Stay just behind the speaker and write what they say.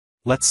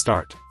Let's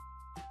start.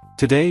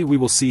 Today we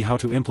will see how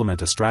to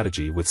implement a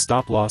strategy with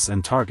stop loss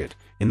and target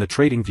in the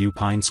TradingView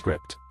Pine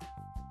script.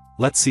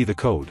 Let's see the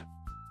code.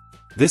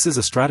 This is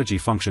a strategy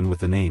function with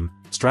the name,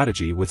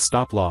 strategy with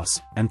stop loss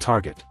and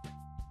target.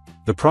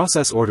 The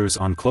process orders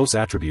on close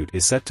attribute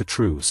is set to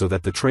true so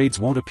that the trades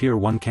won't appear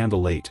one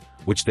candle late,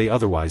 which they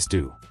otherwise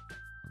do.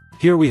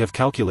 Here we have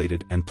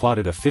calculated and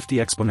plotted a 50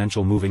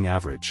 exponential moving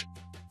average.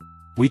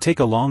 We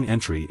take a long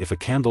entry if a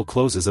candle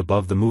closes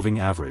above the moving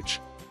average.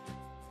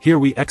 Here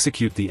we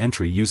execute the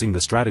entry using the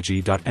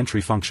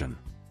strategy.entry function.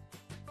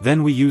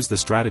 Then we use the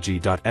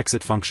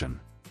strategy.exit function.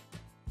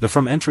 The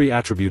from entry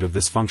attribute of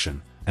this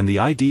function, and the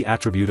ID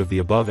attribute of the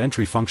above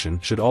entry function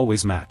should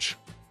always match.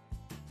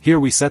 Here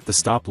we set the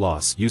stop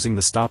loss using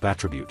the stop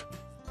attribute.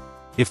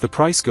 If the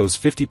price goes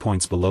 50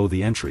 points below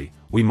the entry,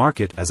 we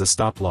mark it as a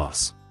stop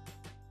loss.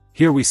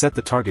 Here we set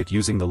the target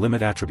using the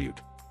limit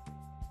attribute.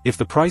 If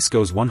the price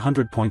goes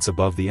 100 points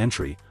above the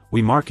entry,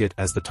 we mark it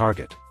as the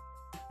target.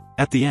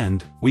 At the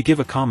end, we give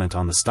a comment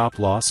on the stop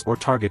loss or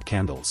target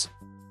candles.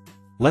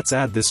 Let's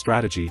add this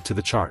strategy to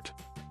the chart.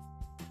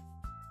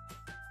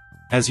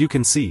 As you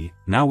can see,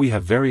 now we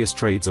have various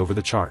trades over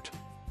the chart.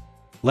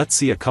 Let's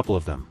see a couple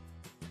of them.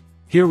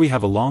 Here we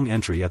have a long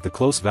entry at the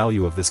close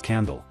value of this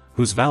candle,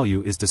 whose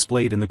value is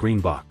displayed in the green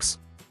box.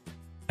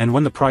 And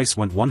when the price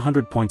went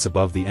 100 points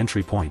above the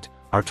entry point,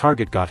 our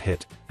target got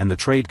hit, and the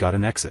trade got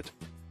an exit.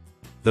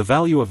 The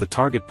value of the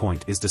target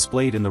point is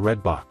displayed in the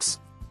red box.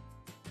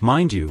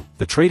 Mind you,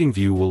 the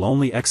TradingView will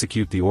only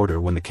execute the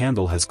order when the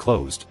candle has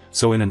closed,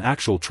 so in an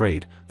actual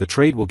trade, the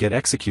trade will get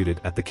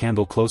executed at the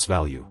candle close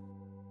value.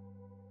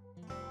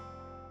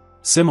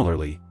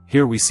 Similarly,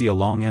 here we see a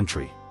long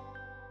entry.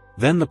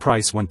 Then the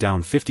price went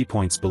down 50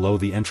 points below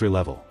the entry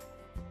level.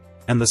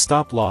 And the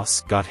stop loss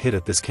got hit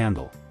at this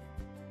candle.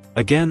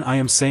 Again, I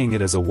am saying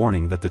it as a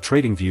warning that the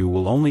TradingView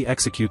will only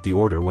execute the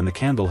order when the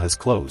candle has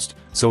closed,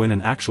 so in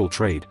an actual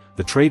trade,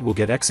 the trade will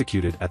get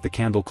executed at the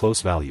candle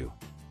close value.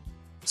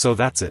 So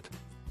that's it.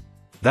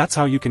 That's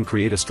how you can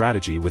create a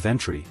strategy with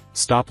entry,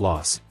 stop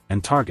loss,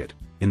 and target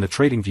in the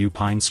TradingView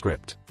Pine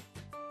script.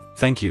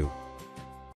 Thank you.